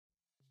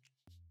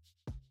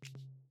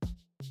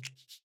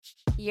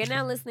You're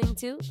now listening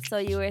to So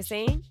You Were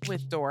Saying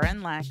with Dora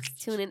and Lex.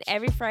 Tune in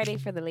every Friday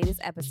for the latest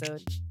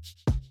episode.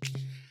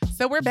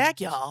 So we're back,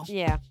 y'all.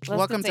 Yeah.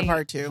 Welcome to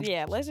part 2.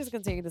 Yeah, let's just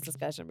continue this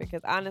discussion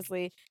because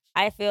honestly,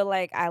 I feel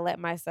like I let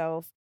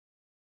myself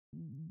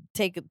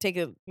take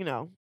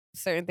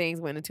certain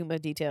things went into too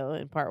much detail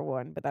in part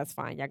 1, but that's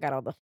fine. Y'all got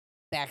all the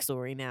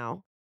backstory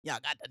now. Y'all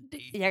got the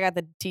D. Y'all got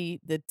the tea,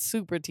 the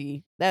super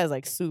tea. That is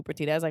like super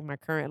tea. That's like my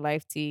current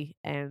life tea,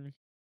 and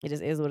it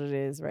just is what it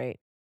is, right?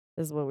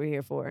 This is what we're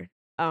here for.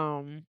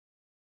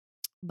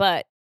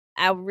 But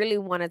I really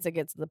wanted to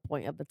get to the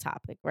point of the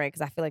topic, right?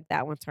 Because I feel like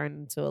that one turned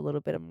into a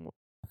little bit of more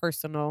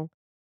personal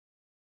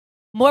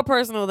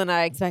than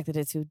I expected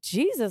it to.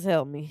 Jesus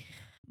help me.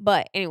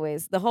 But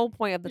anyways, the whole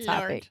point of the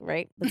topic,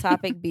 right? The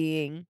topic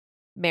being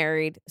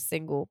married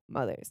single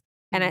mothers.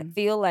 And I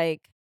feel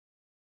like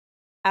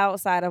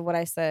outside of what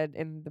I said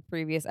in the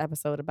previous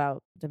episode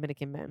about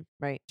Dominican men,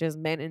 right? Just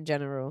men in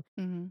general,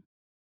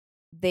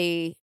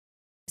 they,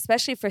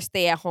 especially for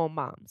stay-at-home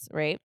moms,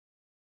 right?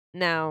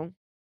 Now,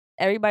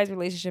 everybody's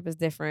relationship is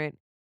different.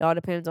 It all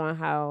depends on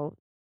how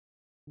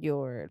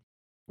your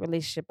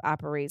relationship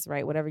operates,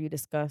 right? Whatever you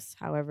discuss,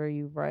 however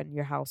you run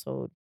your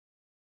household.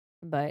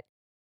 But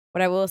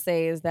what I will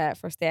say is that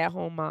for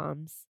stay-at-home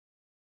moms,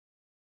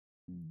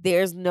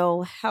 there's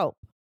no help.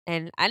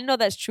 And I know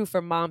that's true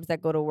for moms that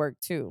go to work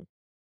too.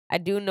 I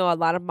do know a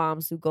lot of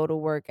moms who go to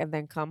work and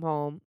then come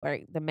home,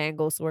 right? The man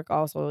goes to work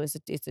also. It's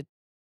a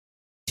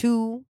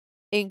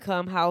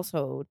 2-income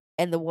household,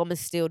 and the woman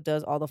still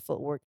does all the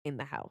footwork in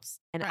the house.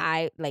 And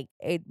Right.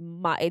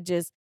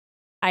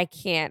 I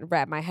can't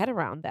wrap my head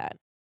around that.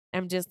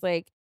 I'm just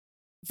like,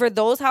 for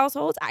those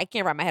households, I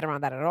can't wrap my head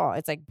around that at all.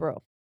 It's like,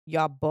 bro,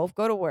 y'all both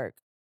go to work.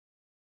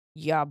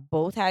 Y'all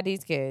both had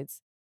these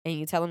kids, and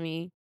you telling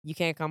me you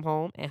can't come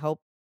home and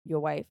help your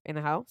wife in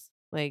the house?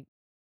 Like,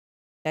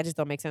 that just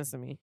don't make sense to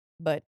me.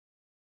 But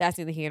that's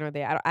neither here nor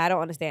there. I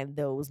don't understand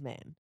those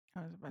men.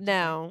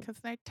 Now,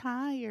 because they're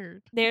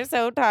tired. They're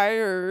so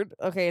tired.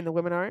 Okay, and the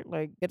women aren't.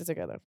 Like, get it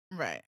together.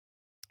 Right.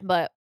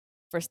 But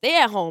for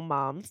stay-at-home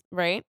moms,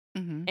 right?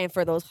 Mm-hmm. And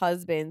for those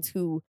husbands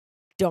who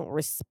don't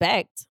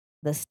respect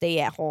the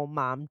stay-at-home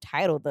mom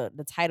title,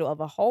 the title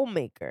of a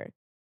homemaker,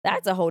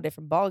 that's a whole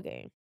different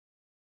ballgame.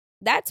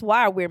 That's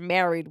why we're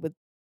married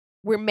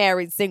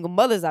single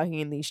mothers out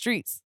here in these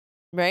streets,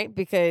 right?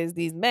 Because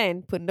these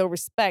men put no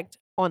respect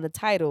on the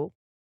title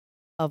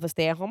of a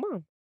stay-at-home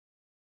mom.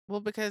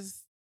 Well,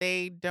 because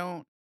they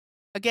don't.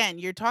 Again,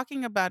 you're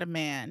talking about a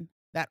man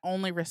that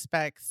only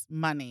respects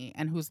money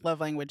and whose love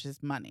language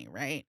is money,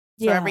 right?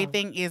 So Yeah.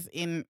 everything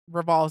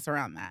revolves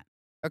around that.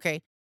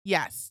 Okay.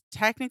 Yes,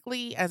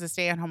 technically, as a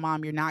stay-at-home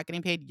mom, you're not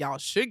getting paid. Y'all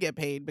should get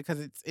paid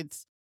because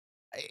it's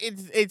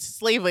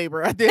slave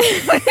labor at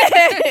this point,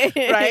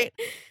 right?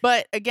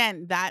 But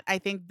again, I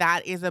think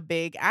that is a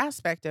big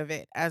aspect of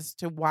it as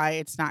to why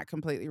it's not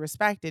completely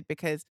respected,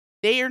 because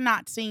they are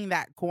not seeing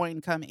that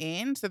coin come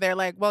in. So they're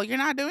like, well, you're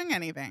not doing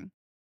anything.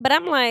 But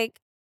I'm like,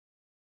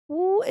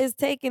 who is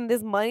taking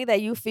this money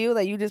that you feel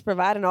that you just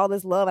providing all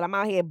this love, and I'm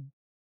out here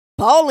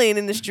balling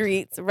in the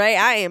streets, right?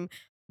 I am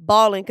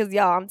balling because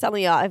y'all, I'm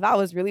telling y'all, if I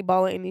was really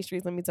balling in these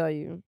streets, let me tell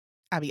you,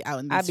 I'd be out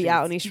in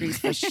these streets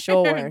for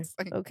sure.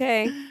 Like,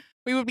 okay,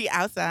 we would be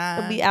outside.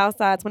 We'll be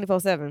outside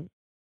 24/7,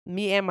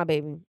 me and my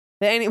baby.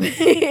 But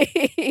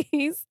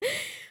anyways,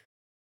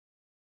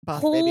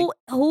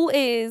 who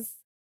is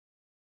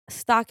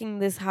stocking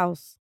this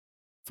house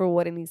for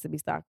what it needs to be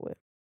stocked with?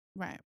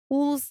 Right.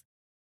 Who's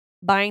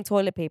buying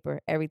toilet paper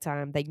every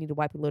time that you need to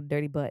wipe your little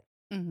dirty butt?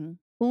 Mm-hmm.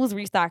 Who's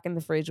restocking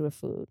the fridge with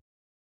food?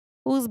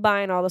 Who's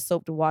buying all the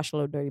soap to wash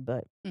your little dirty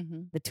butt?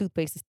 Mm-hmm. The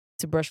toothpaste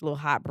to brush a little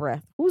hot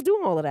breath? Who's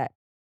doing all of that?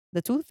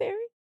 The tooth fairy?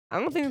 I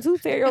don't think the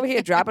tooth fairy over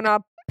here dropping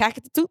off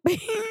packets of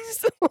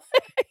toothpaste.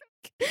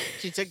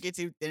 She took your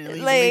tooth and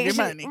leave your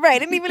money. Right,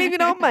 didn't even leave you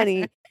no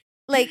money.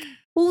 Like,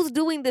 who's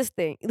doing this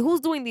thing?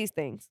 Who's doing these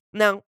things?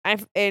 Now,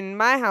 in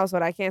my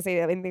household, I can't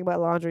say anything about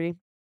laundry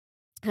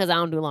because I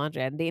don't do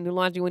laundry. I didn't do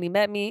laundry when he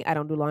met me. I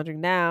don't do laundry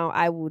now.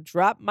 I will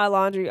drop my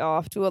laundry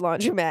off to a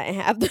laundromat and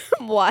have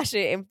them wash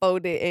it and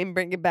fold it and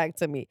bring it back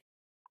to me.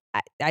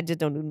 I just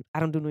don't do.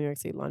 I don't do New York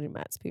City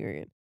laundromats.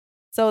 Period.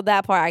 So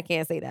that part I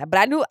can't say that.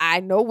 But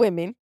I know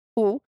women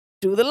who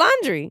do the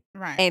laundry,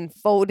 right, and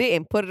fold it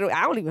and put it away.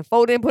 I don't even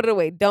fold it and put it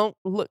away. Don't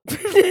look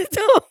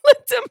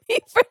to me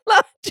for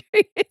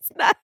laundry. It's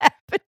not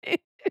happening.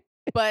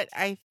 But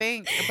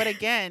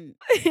again,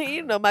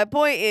 my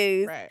point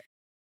is, right,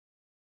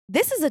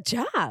 this is a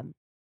job.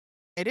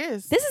 It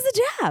is. This is a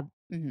job.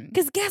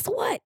 Because guess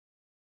what?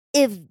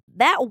 If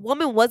that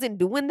woman wasn't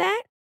doing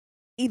that,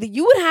 either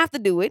you would have to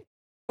do it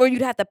or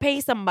you'd have to pay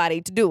somebody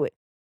to do it.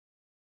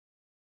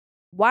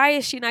 Why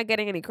is she not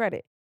getting any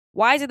credit?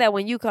 Why is it that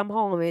when you come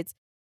home, it's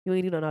you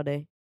ain't do nothing all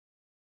day?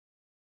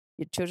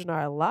 Your children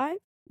are alive.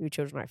 Your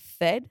children are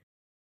fed.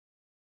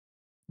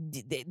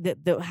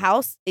 The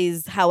house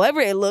is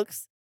however it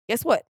looks.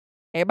 Guess what?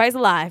 Everybody's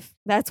alive.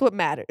 That's what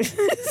matters.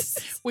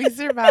 We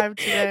survived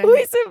today.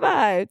 We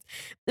survived.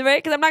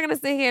 Right? Because I'm not going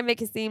to sit here and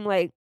make it seem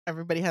like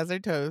everybody has their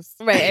toes.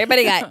 Right.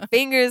 Everybody got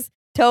fingers,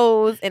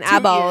 toes and 2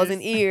 eyeballs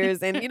and ears.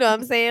 ears, and you know what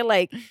I'm saying?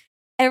 Like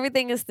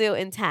everything is still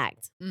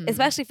intact, Mhm.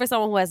 especially for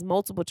someone who has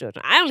multiple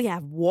children. I only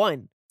have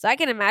one. So I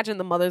can imagine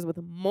the mothers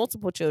with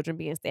multiple children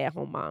being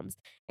stay-at-home moms.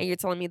 And you're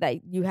telling me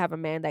that you have a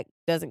man that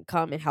doesn't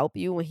come and help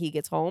you when he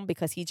gets home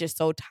because he's just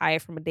so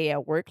tired from a day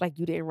at work, like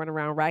you didn't run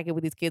around ragged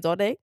with these kids all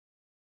day?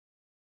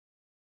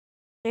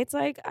 It's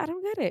like, I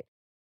don't get it.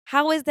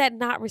 How is that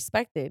not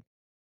respected?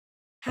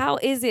 How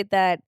is it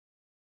that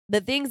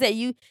the things that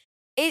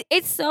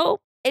it's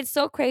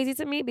so crazy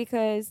to me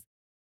because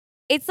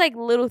it's like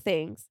little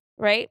things,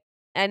 right?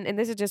 And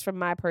this is just from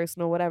my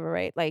personal whatever,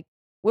 right? Like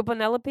with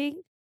Penelope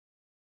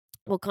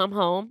will come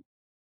home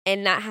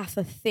and not have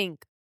to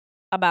think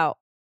about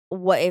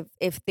what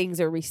if things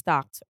are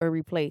restocked or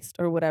replaced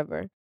or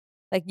whatever.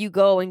 Like you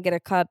go and get a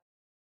cup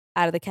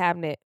out of the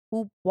cabinet.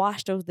 Who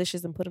washed those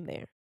dishes and put them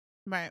there?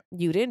 Right.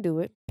 You didn't do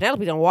it.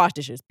 Penelope don't wash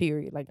dishes.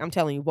 Period. Like I'm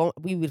telling you, won't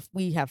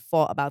we have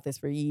fought about this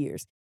for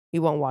years. He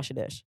won't wash a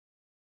dish.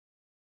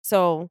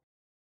 So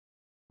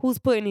who's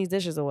putting these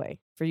dishes away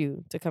for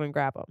you to come and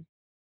grab them?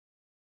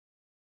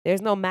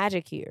 There's no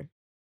magic here.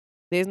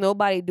 There's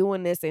nobody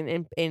doing this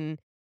and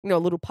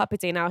little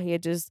puppets ain't out here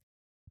just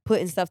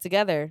putting stuff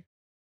together.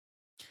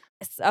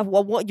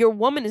 Your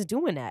woman is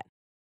doing that.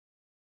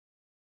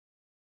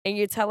 And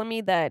you're telling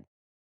me that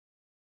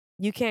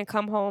you can't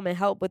come home and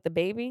help with the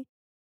baby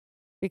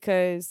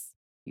because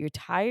you're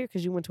tired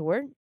because you went to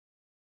work?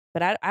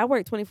 But I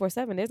work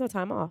 24/7. There's no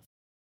time off.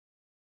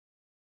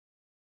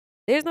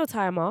 There's no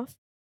time off.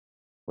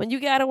 When you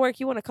get out of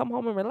work, you want to come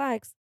home and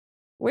relax.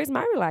 Where's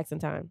my relaxing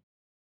time?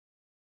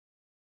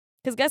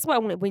 Because guess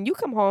what? When you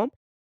come home,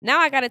 now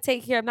I got to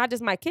take care of not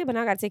just my kid, but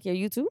now I got to take care of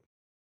you too.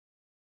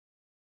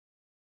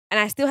 And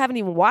I still haven't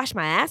even washed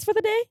my ass for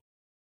the day?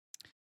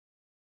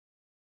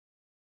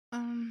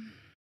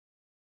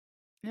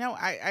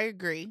 I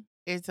agree.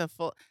 It's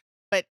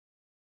but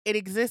it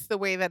exists the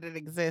way that it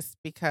exists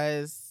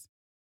because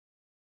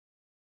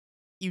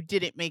you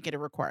didn't make it a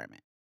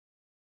requirement.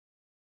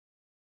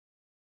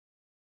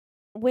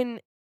 When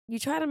you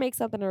try to make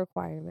something a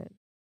requirement,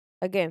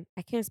 again,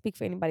 I can't speak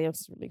for anybody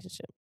else's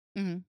relationship.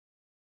 Mm-hmm.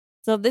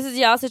 So if this is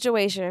y'all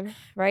situation,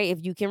 right?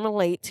 If you can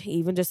relate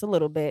even just a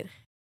little bit,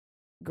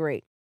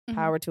 great. Mm-hmm.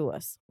 Power to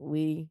us.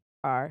 We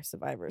are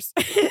survivors.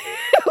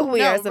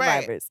 Are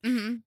survivors. Right.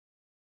 Mm-hmm.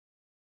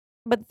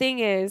 But the thing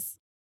is,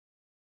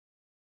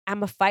 I'm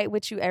going to fight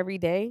with you every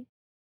day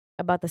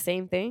about the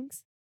same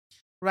things.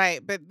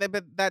 Right, but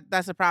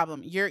that's a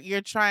problem.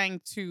 You're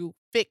trying to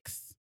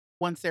fix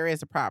once there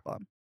is a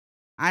problem.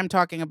 I'm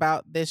talking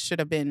about this should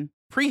have been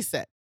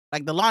preset,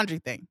 like the laundry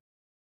thing.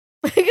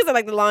 Because I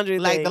like the laundry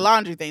thing. Like the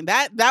laundry thing.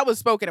 That was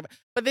spoken about.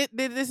 But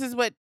this is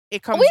what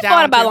it comes we down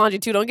fought about to. laundry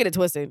too. Don't get it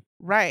twisted.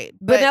 Right.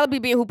 Penelope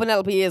being who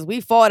Penelope is, we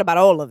fought about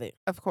all of it.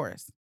 Of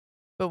course.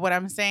 But what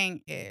I'm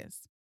saying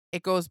is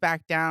it goes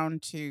back down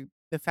to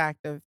the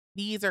fact of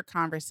these are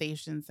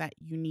conversations that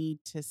you need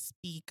to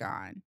speak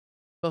on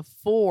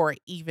before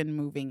even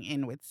moving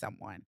in with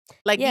someone.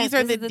 Like Yes, these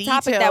are this the is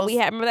details. topic that we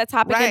had. Remember that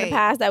topic in the Right.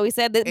 past that we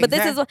said this, but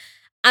this is what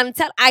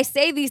I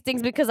say these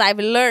things because I've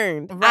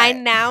learned. I Right.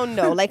 now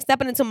know. Like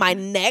stepping into my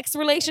next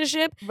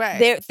relationship,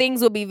 Right.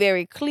 things will be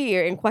very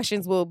clear and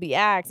questions will be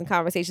asked and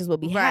conversations will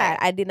be had. Right.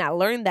 I did not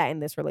learn that in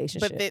this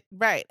relationship.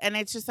 Right. And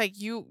it's just like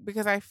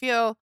because I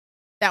feel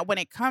that when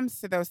it comes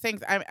to those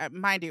things,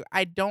 mind you,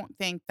 I don't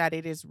think that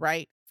it is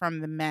right from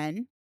the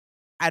men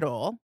at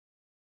all.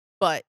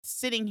 But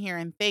sitting here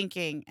and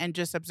thinking and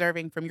just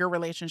observing from your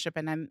relationship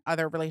and then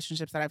other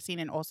relationships that I've seen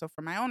and also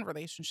from my own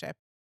relationship,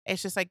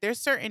 it's just like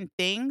there's certain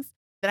things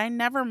that I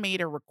never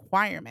made a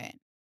requirement.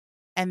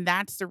 And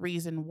that's the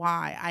reason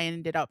why I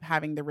ended up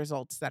having the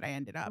results that I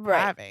ended up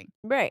having.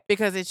 Right.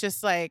 Because it's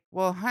just like,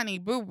 well, honey,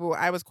 boo boo,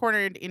 I was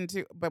cornered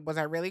but was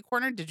I really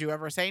cornered? Did you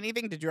ever say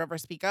anything? Did you ever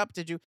speak up?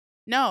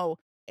 No,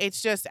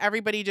 it's just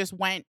everybody just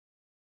went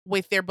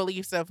with their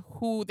beliefs of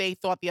who they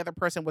thought the other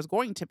person was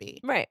going to be.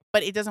 Right.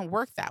 But it doesn't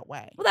work that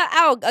way.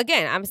 Well,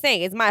 again, I'm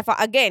saying it's my fault.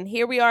 Again,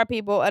 here we are,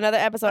 people. Another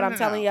episode. I'm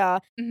telling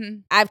y'all,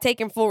 I've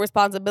taken full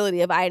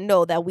responsibility if I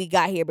know that we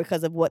got here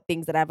because of what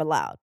things that I've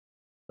allowed.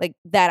 Like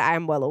that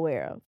I'm well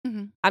aware of.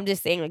 I'm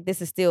just saying, like,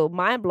 this is still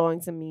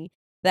mind-blowing to me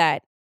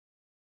that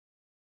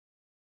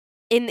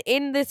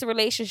in this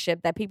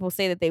relationship that people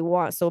say that they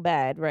want so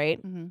bad, right?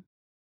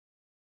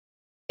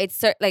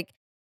 It's like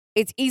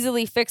it's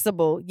easily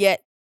fixable,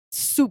 yet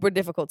super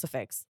difficult to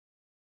fix.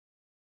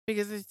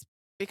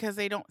 Because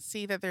they don't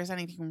see that there's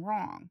anything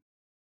wrong.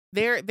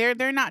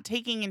 They're not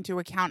taking into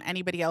account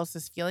anybody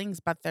else's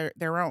feelings but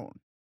their own.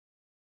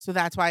 So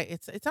that's why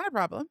it's not a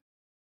problem.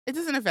 It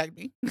doesn't affect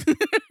me.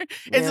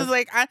 It's just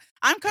like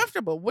I'm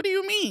comfortable. What do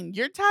you mean?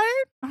 You're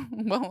tired?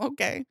 Well,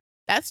 okay.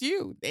 That's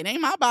you. It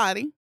ain't my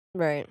body.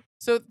 Right.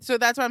 So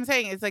that's what I'm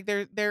saying. It's like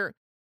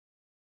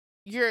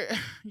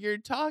you're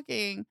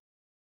talking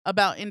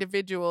about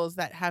individuals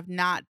that have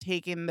not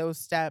taken those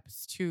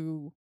steps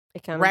to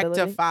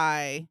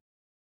rectify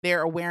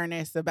their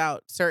awareness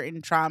about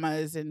certain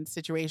traumas and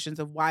situations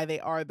of why they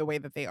are the way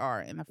that they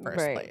are in the first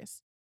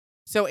place.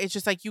 So it's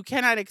just like you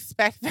cannot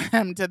expect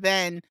them to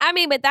then I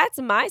mean, but that's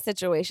my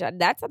situation.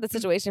 That's not the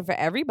situation for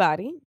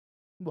everybody.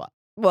 what?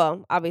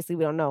 Well, obviously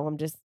we don't know.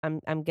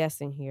 I'm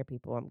guessing here,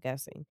 people. I'm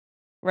guessing.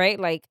 Right?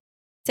 Like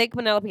take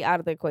Penelope out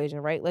of the equation,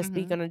 right? Let's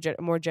speak Mhm. on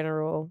a more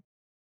general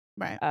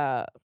Right.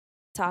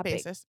 topic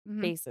Basis.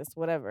 Mhm. basis,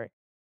 whatever.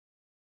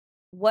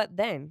 What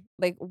then?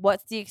 Like,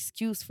 what's the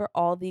excuse for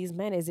all these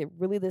men? Is it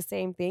really the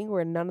same thing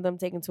where none of them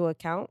take into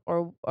account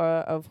or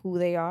of who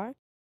they are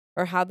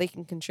or how they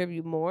can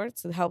contribute more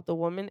to help the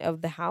woman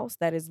of the house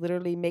that is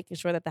literally making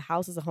sure that the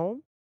house is a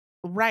home?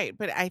 Right,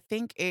 but I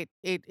think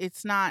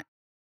it's not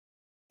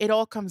it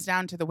all comes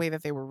down to the way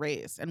that they were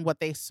raised and what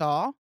they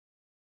saw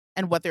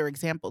and what their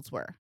examples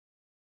were.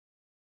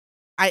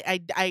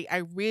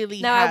 I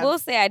really Now, I have will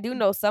say I do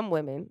know some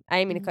women. I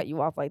didn't mean to Mhm. cut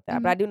you off like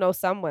that, but I Mhm. do know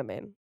some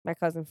women. My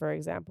cousin, for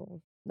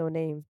example, no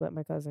names, but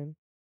my cousin,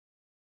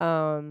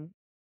 um,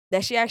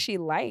 that she actually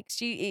likes.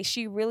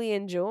 She really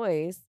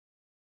enjoys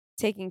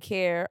taking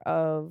care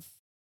of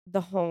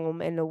the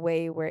home in a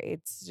way where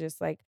it's just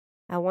like,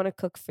 I want to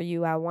cook for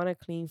you. I want to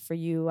clean for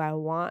you. I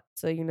want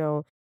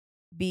to,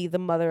 be the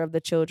mother of the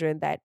children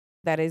that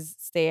is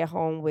stay at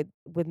home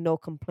with no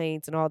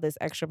complaints and all this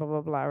extra blah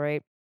blah blah,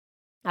 right?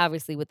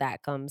 Obviously with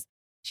that comes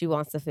she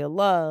wants to feel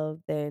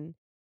loved and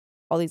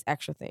all these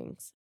extra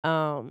things.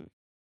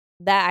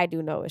 That I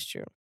do know is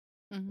true,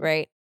 Mhm.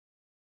 right?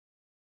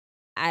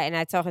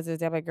 I tell her to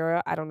this, I'm like,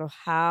 girl, I don't know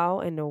how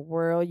in the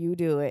world you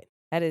do it.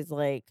 That is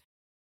like,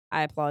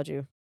 I applaud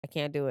you. I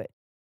can't do it.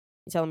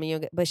 You're telling me you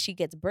don't get, but she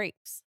gets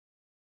breaks.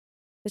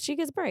 But she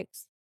gets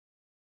breaks.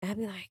 And I'd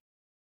be like,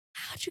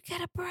 how'd you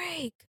get a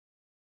break?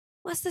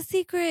 What's the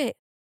secret?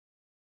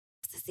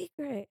 What's the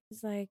secret?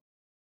 It's like,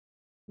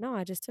 no,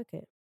 I just took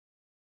it.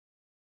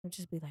 I'll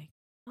just be like,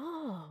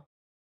 oh,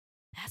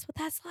 that's what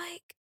that's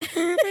like.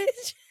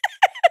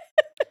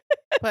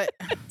 But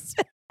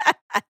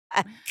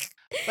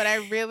but I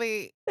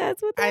really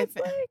That's what I that's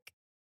th- like.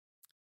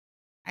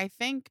 I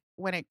think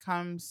when it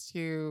comes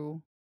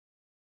to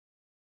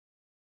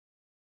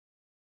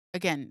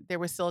again, there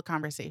was still a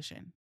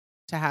conversation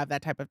to have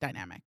that type of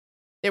dynamic.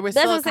 There was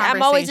That's still what a I'm saying.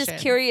 I'm always just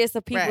conversation. curious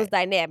of people's Right.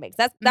 dynamics.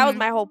 That was Mhm.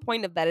 my whole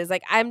point of that. Is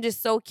like I'm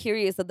just so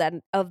curious of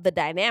the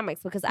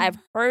dynamics because I've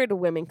Mhm. heard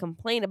women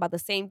complain about the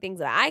same things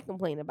that I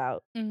complain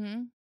about,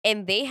 Mhm.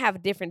 and they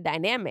have different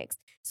dynamics.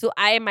 So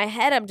I in my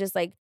head I'm just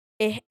like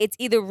it's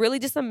either really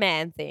just a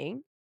man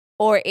thing,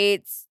 or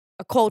it's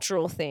a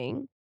cultural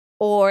thing,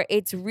 or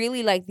it's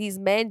really like these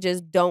men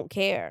just don't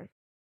care.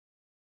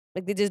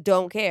 Like they just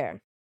don't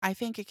care. I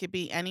think it could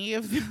be any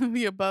of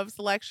the above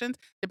selections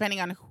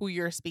depending on who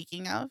you're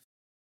speaking of.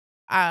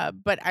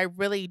 But I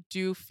really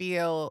do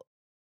feel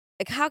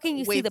Like, how can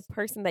you see the with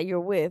person that you're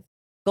with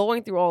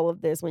going through all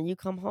of this when you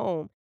come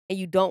home and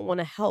you don't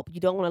wanna help, you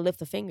don't wanna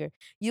lift a finger,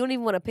 you don't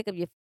even wanna pick up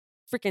your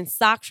freaking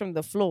socks from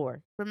the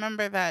floor.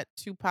 remember that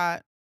 2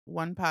 pot,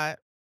 1 pot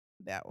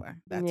that way.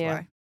 That's Yeah.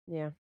 why.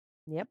 Yeah.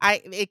 Yep. I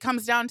it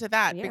comes down to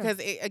that Yeah. because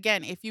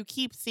again, if you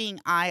keep seeing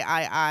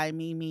I,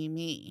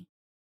 me,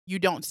 you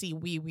don't see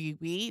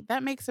we,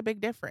 that makes a big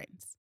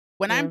difference.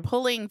 When I'm Yeah.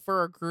 pulling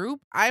for a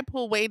group, I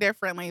pull way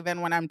differently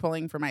than when I'm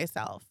pulling for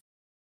myself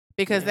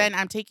because Yeah. then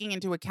I'm taking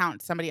into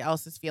account somebody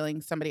else's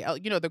feelings, somebody else,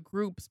 the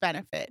group's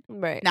benefit,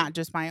 Right. not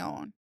just my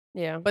own.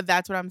 Yeah. But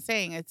that's what I'm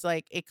saying. It's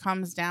like it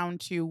comes down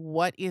to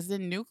what is the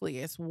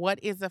nucleus? What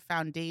is the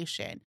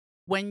foundation?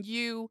 When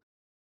you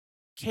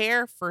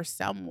care for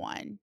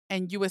someone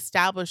and you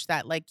establish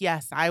that, like,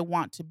 yes, I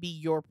want to be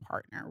your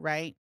partner,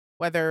 right?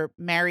 Whether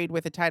married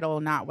with a title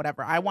or not,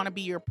 whatever. I want to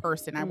be your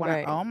person. I want to,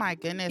 Right. oh my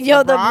goodness, the Yo,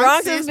 the Bronx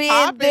Bronx is is being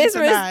popping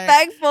tonight.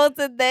 disrespectful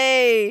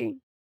today.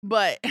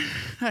 But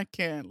I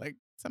can't, like,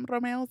 some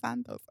Romeo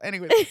Santos.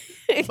 Anyways,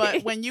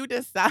 but when you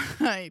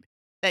decide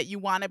that you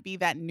want to be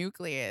that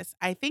nucleus,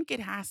 I think it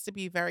has to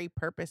be very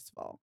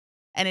purposeful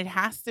and it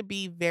has to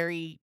be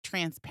very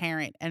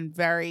transparent and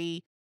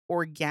very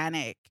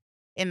organic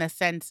in the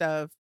sense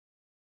of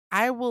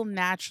I will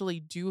naturally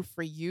do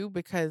for you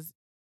because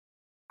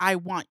I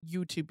want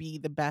you to be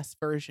the best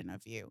version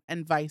of you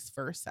and vice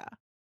versa.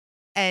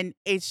 And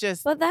it's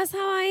just But that's how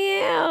I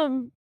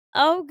am.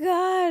 Oh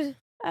god.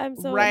 I'm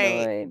so right.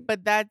 annoyed.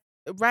 But that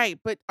right.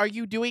 But are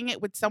you doing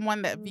it with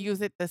someone that Mm,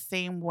 views it the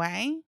same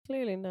way?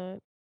 clearly not.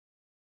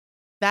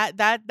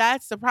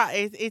 That's the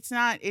problem. It's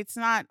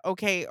not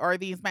okay, are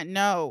these men?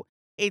 No.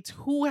 It's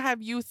who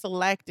have you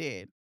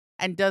selected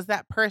and does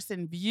that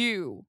person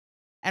view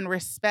and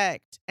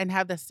respect and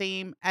have the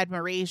same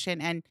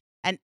admiration and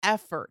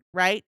effort,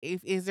 right?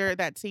 If is there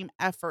that same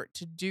effort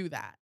to do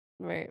that?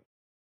 Right.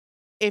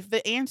 If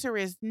the answer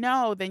is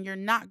no, then you're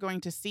not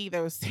going to see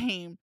those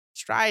same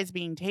strides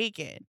being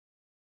taken.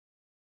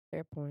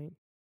 Fair point.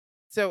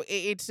 So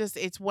it's just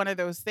it's one of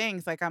those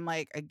things. Like I'm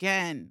like,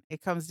 again, it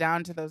comes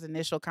down to those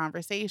initial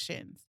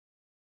conversations.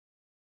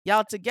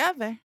 Y'all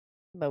together,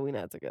 But we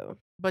not together.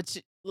 but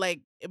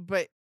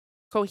but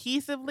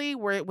cohesively,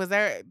 where was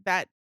there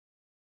that?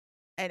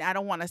 And I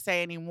don't want to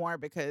say anymore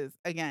because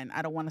again,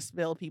 I don't want to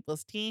spill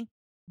people's tea,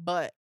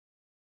 but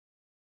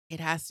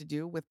it has to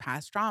do with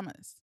past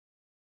traumas.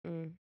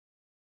 Mm.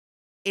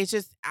 It's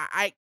just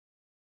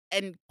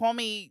and call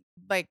me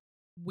like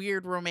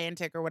weird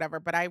romantic or whatever,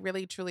 but I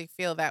really truly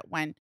feel that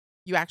when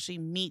you actually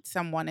meet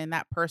someone and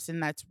that person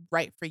that's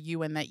right for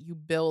you and that you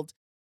build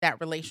that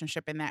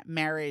relationship and that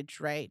marriage,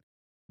 right?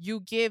 You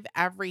give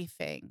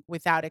everything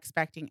without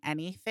expecting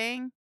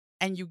anything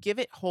and you give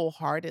it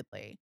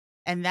wholeheartedly.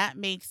 And that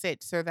makes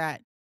it so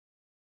that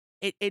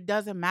it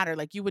doesn't matter.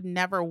 Like you would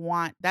never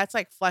want that's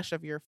like flesh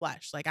of your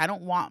flesh. Like I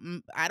don't want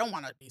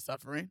to be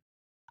suffering.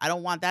 I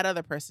don't want that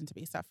other person to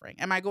be suffering.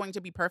 Am I going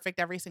to be perfect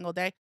every single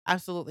day?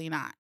 Absolutely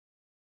not.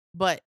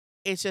 But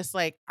it's just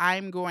like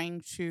I'm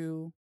going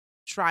to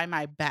try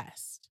my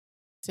best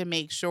to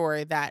make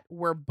sure that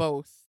we're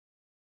both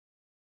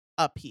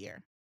up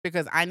here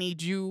because I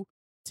need you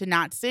to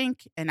not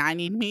sink and I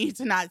need me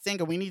to not sink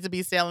and we need to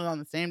be sailing on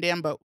the same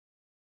damn boat.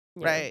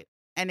 Yeah. Right.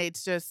 And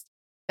it's just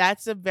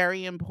that's a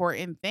very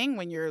important thing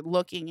when you're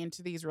looking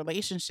into these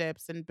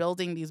relationships and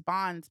building these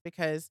bonds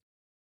because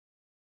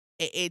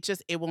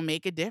it will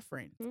make a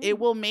difference. It Mm.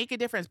 will make a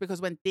difference because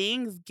when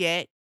things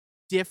get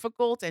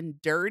difficult and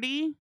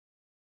dirty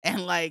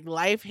and like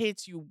life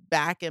hits you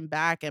back and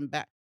back and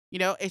back,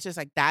 it's just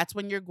like that's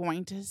when you're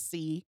going to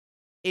see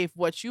if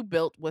what you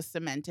built was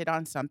cemented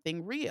on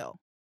something real.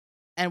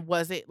 And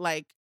was it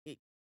like,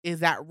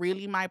 is that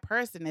really my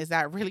person? Is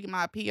that really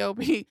my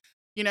POB?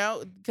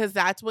 Because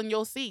that's when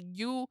you'll see.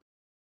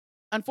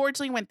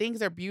 Unfortunately, when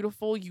things are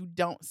beautiful, you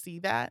don't see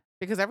that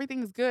because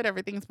everything's good,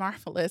 everything's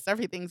marvelous,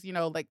 everything's,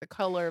 like the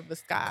color of the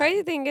Crazy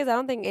sky. thing is, I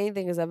don't think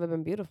anything has ever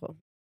been beautiful.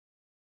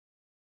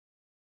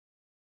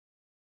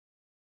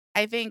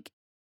 I think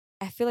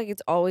I feel like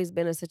it's always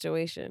been a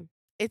situation.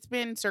 it's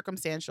been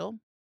circumstantial.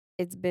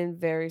 It's been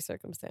very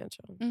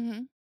circumstantial.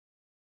 Hmm.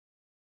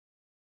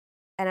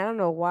 And I don't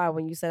know why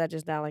when you said that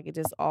just now, like it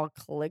just all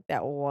clicked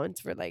at once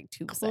for like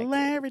 2 seconds.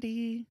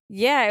 Clarity.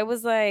 Yeah, it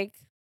was like,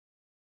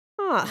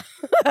 huh.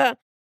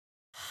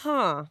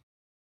 Huh.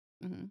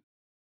 Hmm.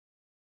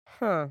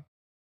 Huh.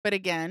 But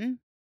again,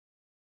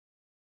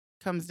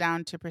 comes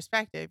down to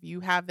perspective.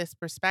 You have this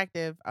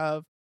perspective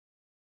of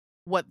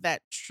what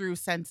that true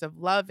sense of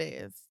love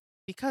is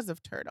because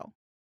of Turtle.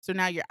 So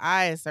now your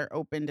eyes are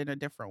opened in a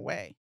different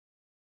way.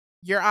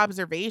 Your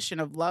observation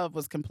of love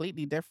was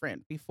completely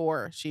different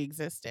before she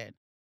existed.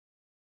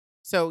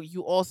 So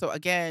you also,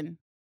 again,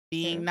 Yeah.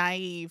 being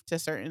naive to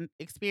certain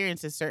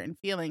experiences, certain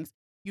feelings,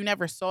 you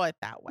never saw it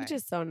that Which way.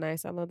 is so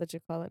nice. I love that you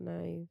call it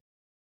naive.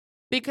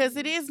 Because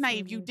it is So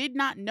naive. You nice. did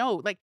not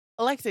know. Like,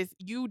 Alexis,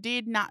 you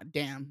did not,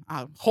 damn,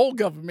 whole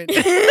government.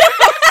 I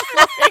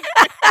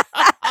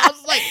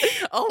was like,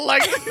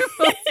 Alexis,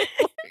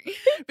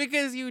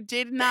 because you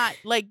did not,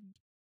 like,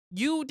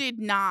 you did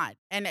not.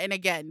 And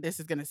again, this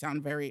is going to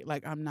sound very,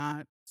 like, I'm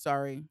not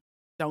sorry.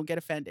 Don't get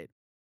offended.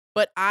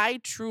 But I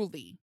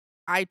truly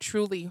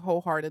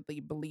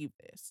wholeheartedly believe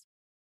this.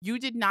 You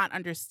did not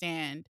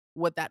understand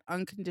what that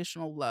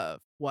unconditional love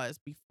was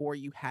before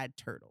you had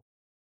Turtle.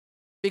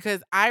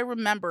 Because I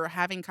remember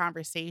having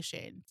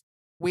conversations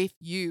with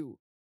you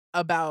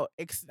about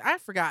I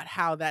forgot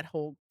how that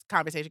whole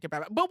conversation came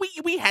about, but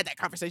we had that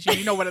conversation.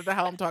 You know what the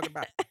hell I'm talking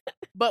about.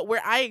 But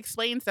where I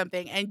explained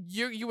something and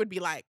you would be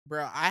like,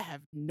 "Bro, I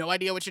have no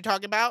idea what you're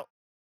talking about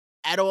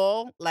at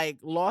all." Like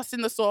lost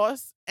in the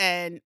sauce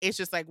and it's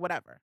just like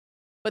whatever.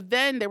 But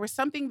then there was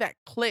something that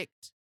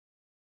clicked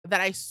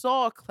that I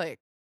saw click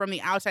from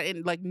the outside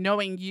and like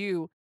knowing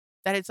you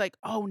that it's like,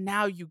 "Oh,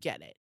 now you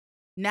get it.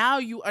 Now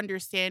you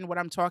understand what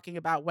I'm talking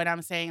about when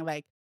I'm saying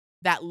like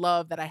that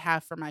love that I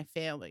have for my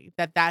family.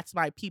 That's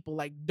my people.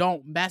 Like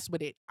don't mess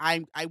with it.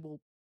 I will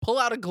pull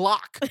out a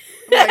Glock.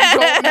 Like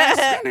don't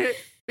mess with it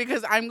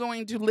because I'm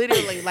going to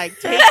literally like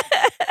take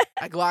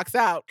my Glocks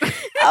out."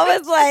 I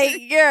was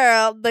like,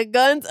 girl, the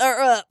guns are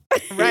up.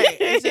 Right.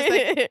 It's just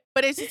like,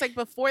 but it's just like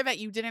before that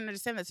you didn't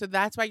understand that. So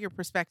that's why your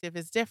perspective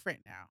is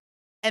different now.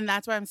 And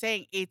that's why I'm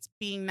saying it's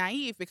being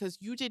naive because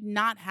you did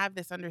not have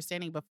this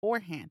understanding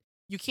beforehand.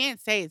 You can't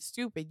say it's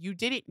stupid. You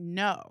didn't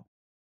know.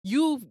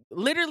 You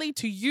literally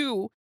to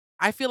you,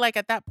 I feel like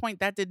at that point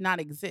that did not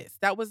exist.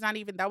 That was not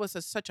even, that was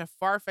such a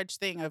far fetched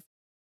thing of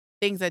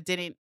things that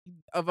didn't,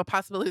 of a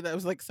possibility that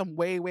was like some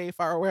way, way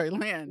far away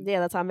land. Yeah,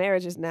 that's how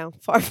marriage is now.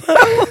 Far, far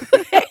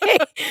away.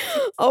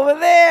 Over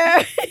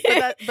there.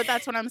 But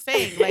that's what I'm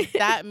saying. Like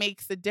that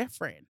makes a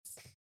difference.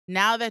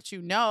 Now that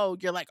you know,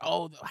 you're like,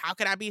 oh, how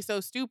could I be so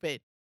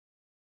stupid?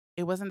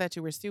 It wasn't that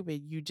you were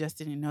stupid. You just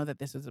didn't know that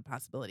this was a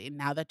possibility. And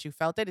now that you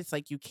felt it, it's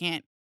like you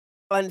can't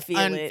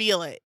Unfeel it.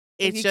 unfeel it.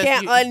 If It's you just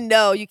can't you.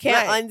 unknow, you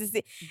can't Right.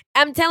 unsee.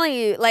 I'm telling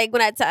you, like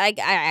when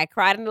I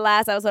cried in the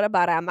last episode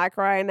about it. I'm not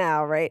crying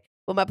now, right?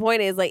 But my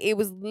point is, like, it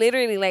was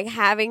literally like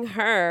having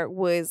her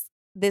was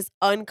this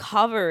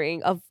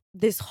uncovering of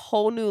this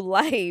whole new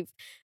life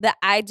that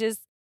I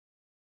just,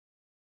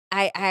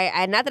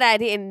 I not that I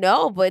didn't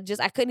know, but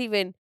just I couldn't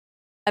even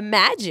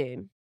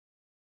imagine.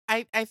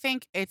 I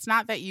think it's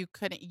not that you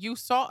couldn't, you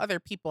saw other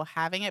people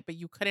having it, but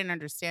you couldn't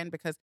understand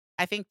because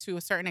I think to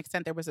a certain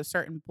extent there was a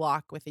certain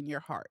block within your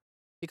heart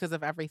because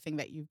of everything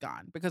that you've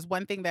gone. Because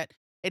one thing that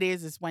it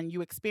is when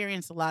you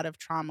experience a lot of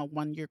trauma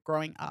when you're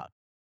growing up,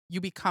 you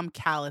become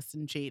callous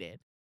and jaded.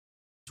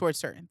 towards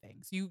certain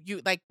things. You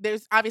like,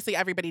 there's obviously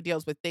everybody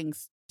deals with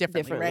things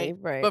differently,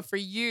 right? But for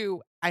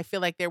you, I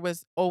feel like there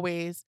was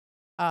always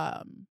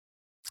a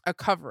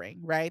covering,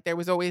 right? There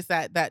was always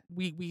that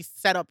we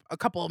set up a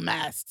couple of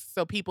masks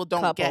so people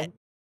don't get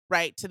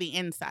right to the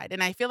inside.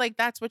 And I feel like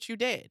that's what you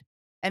did.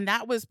 And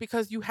that was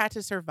because you had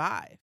to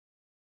survive.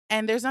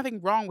 And there's nothing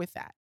wrong with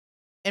that.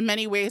 In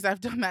many ways, I've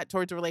done that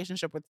towards a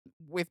relationship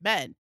with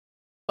men.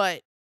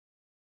 But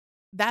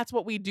that's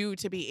what we do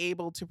to be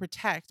able to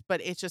protect.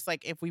 But it's just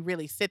like, if we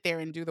really sit there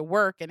and do the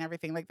work and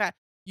everything like that,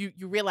 you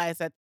realize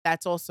that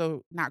that's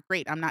also not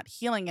great. I'm not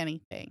healing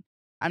anything.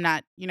 I'm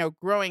not,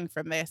 growing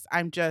from this.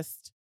 I'm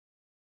just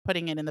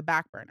putting it in the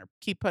back burner.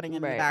 Keep putting it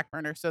in the back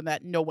burner so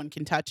that no one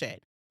can touch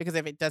it. Because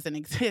if it doesn't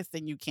exist,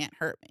 then you can't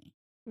hurt me.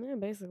 Yeah,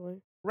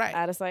 basically. Right.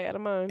 Out of sight, out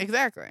of mind.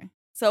 Exactly.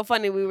 So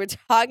funny. We were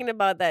talking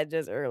about that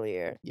just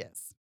earlier.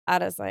 Yes.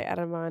 Out of sight, out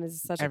of mind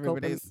is such a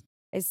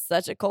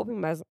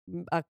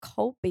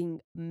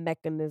coping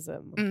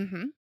mechanism.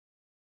 Mm-hmm.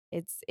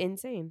 It's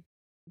insane.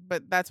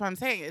 But that's what I'm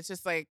saying. It's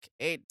just like,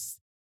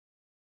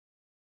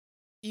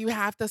 you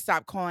have to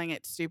stop calling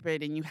it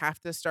stupid and you have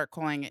to start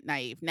calling it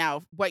naive.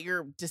 Now, what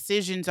your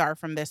decisions are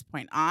from this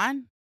point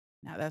on,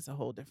 now that's a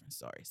whole different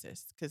story,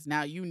 sis. Because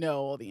now you know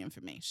all the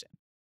information.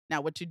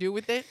 Now, what you do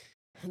with it?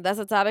 That's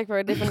a topic for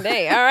a different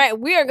day. All right,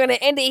 we are going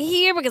to end it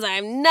here because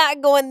I'm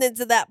not going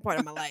into that part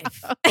of my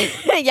life.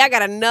 Y'all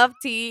got enough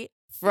tea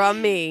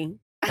from me.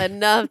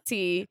 Enough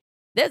tea.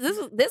 This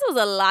was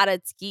a lot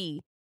of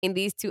tea in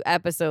these 2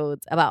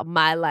 episodes about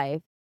my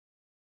life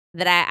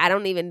that I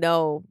don't even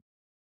know.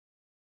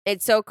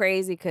 It's so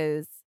crazy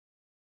because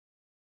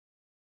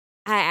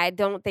I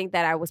don't think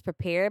that I was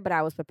prepared, but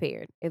I was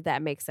prepared, if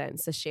that makes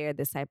sense, to share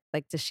this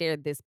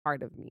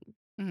part of me.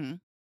 Mm-hmm.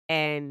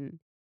 And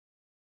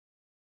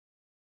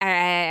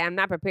I'm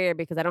not prepared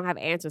because I don't have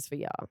answers for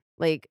y'all.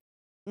 Like,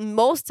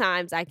 most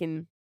times I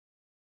can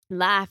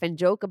laugh and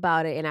joke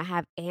about it and I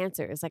have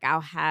answers. Like,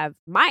 I'll have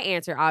my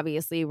answer,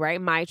 obviously, right?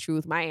 My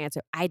truth, my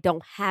answer. I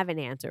don't have an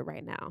answer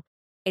right now.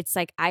 It's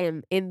like I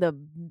am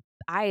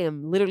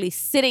literally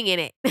sitting in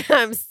it.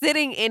 I'm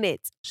sitting in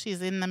it.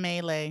 She's in the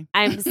melee.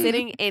 I'm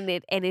sitting in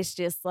it and it's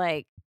just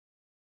like,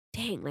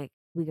 dang, like,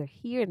 we are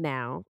here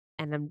now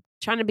and I'm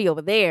trying to be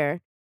over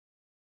there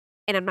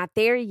and I'm not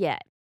there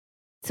yet.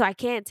 So I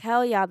can't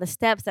tell y'all the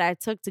steps that I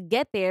took to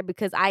get there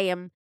because I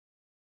am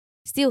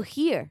still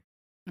here.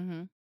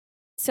 Mm-hmm.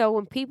 So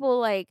when people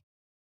like,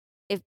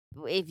 if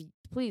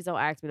please don't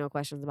ask me no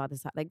questions about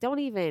this. Like, don't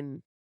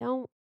even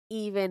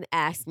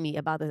ask me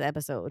about this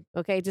episode.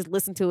 Okay, just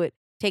listen to it,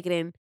 take it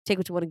in, take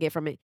what you want to get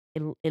from it,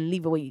 and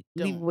leave it where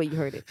you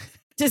heard it.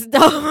 Just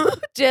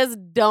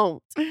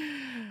don't,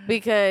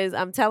 because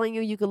I'm telling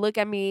you, you can look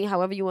at me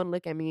however you want to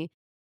look at me.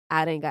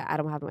 I don't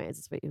have no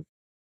answers for you.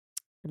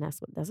 And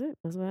that's it.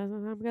 That's what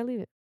I'm gonna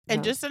leave it.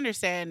 And just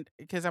understand,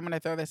 because I'm gonna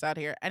throw this out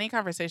here. Any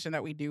conversation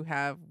that we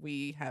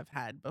have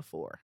had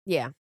before.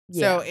 Yeah.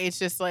 So it's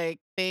just like,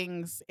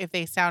 things, if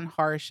they sound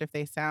harsh, if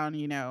they sound,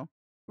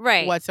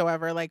 right,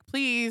 whatsoever, like,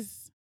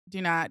 please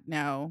do not.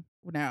 No.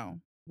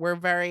 We're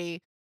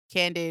very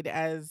candid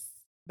as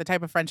the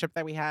type of friendship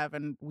that we have,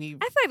 and I feel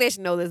like they should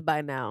know this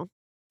by now.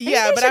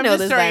 Yeah, but I'm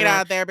just throwing it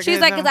out there because she's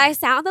like, because I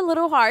sound a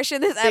little harsh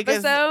in this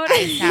episode.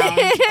 I sound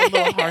a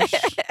little harsh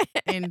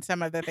in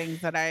some of the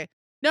things that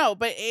no,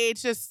 but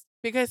it's just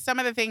because some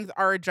of the things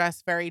are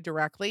addressed very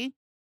directly,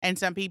 and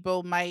some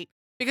people might,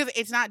 because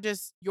it's not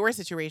just your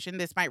situation.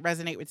 This might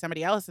resonate with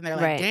somebody else, and they're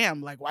like,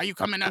 "Damn, like, why you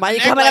coming up? Why you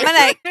coming up my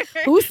neck?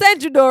 Who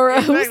sent you, Dora?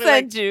 Exactly, who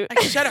sent you?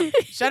 Like,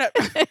 shut up,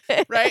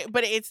 right?"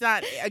 But it's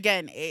not.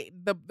 Again,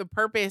 the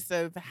purpose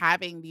of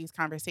having these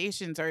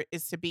conversations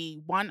is to be,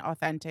 1,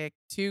 authentic,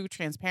 2,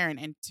 transparent,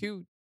 and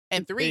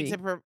 3,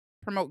 to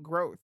promote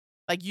growth.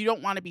 Like, you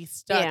don't want to be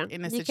stuck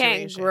in a situation.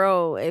 You can't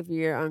grow if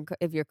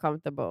you're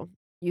comfortable.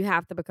 You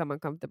have to become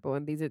uncomfortable.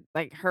 And these are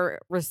like her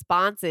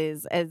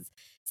responses. As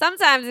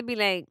sometimes it'd be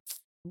like,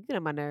 you get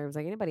on my nerves.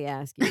 Like, anybody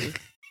ask you?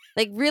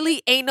 Like,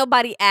 really, ain't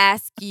nobody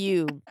ask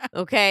you,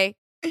 okay?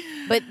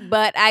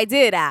 But I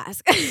did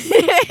ask.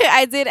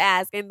 I did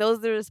ask, and those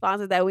are the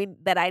responses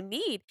that I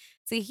need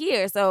to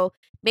hear. So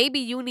maybe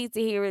you need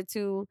to hear it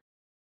too.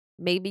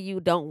 Maybe you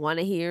don't want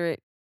to hear it.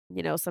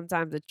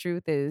 Sometimes the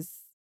truth is,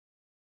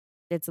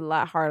 it's a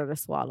lot harder to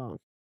swallow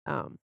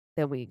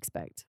than we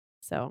expect.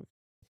 So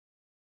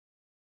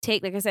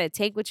like I said,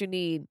 take what you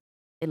need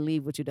and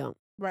leave what you don't.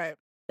 Right.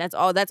 That's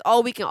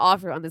all we can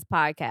offer on this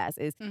podcast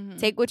is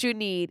take what you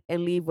need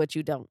and leave what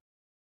you don't.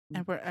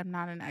 And I'm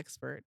not an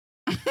expert.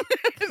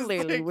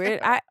 Clearly,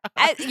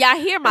 y'all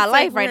hear my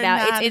life right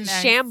now. It's in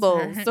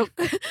shambles. So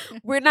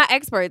we're not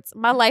experts.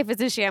 My life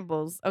is in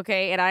shambles,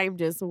 okay? And I am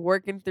just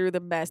working through the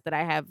mess that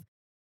I have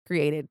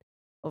created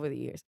over the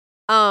years.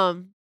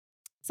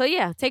 So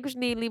yeah, take what you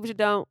need, leave what you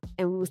don't,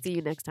 and we will see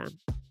you next time.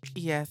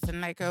 Yes,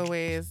 and like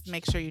always,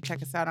 make sure you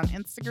check us out on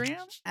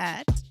Instagram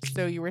at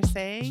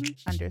 @SoYouWereSaying_.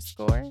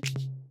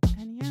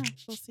 And yeah,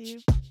 we'll see you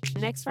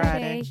next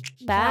Friday.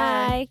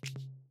 Bye.